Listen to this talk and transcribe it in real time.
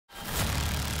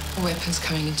chemical weapons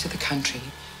coming into the country.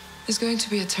 There's going to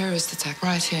be a terrorist attack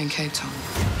right here in Cape Town.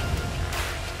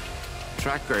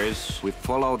 Trackers, we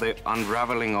follow the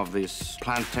unraveling of this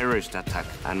planned terrorist attack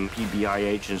and PBI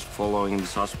agents following the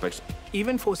suspects.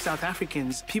 Even for South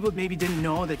Africans, people maybe didn't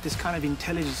know that this kind of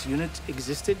intelligence unit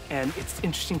existed, and it's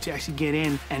interesting to actually get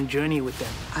in and journey with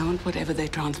them. I want whatever they're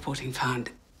transporting found,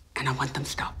 and I want them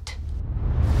stopped.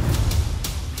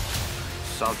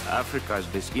 South Africa is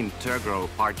this integral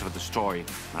part of the story,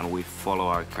 and we follow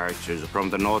our characters from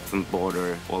the northern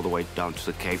border all the way down to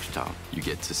the Cape Town. You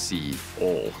get to see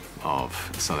all of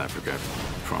South Africa,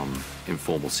 from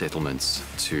informal settlements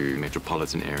to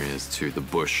metropolitan areas to the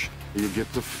bush. You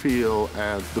get to feel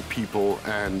the people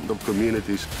and the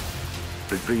communities.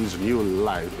 It brings new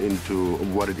life into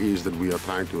what it is that we are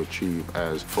trying to achieve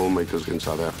as filmmakers in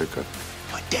South Africa.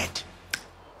 You're dead.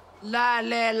 La,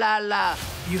 la, la, la.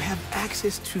 You have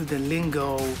access to the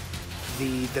lingo,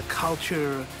 the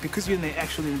culture, because you're in the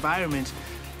actual environment.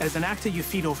 As an actor, you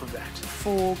feed off of that.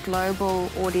 For global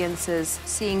audiences,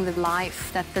 seeing the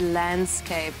life that the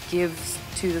landscape gives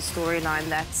to the storyline,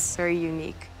 that's very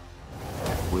unique.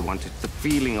 We wanted the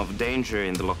feeling of danger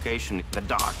in the location, the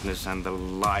darkness and the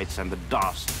lights and the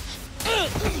dust.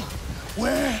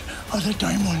 Where are the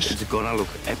diamonds? It's gonna look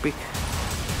epic.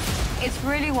 It's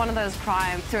really one of those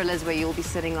crime thrillers where you'll be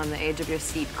sitting on the edge of your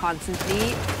seat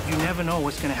constantly. You never know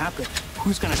what's going to happen.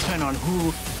 Who's going to turn on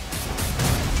who?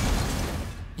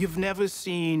 You've never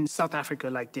seen South Africa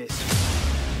like this.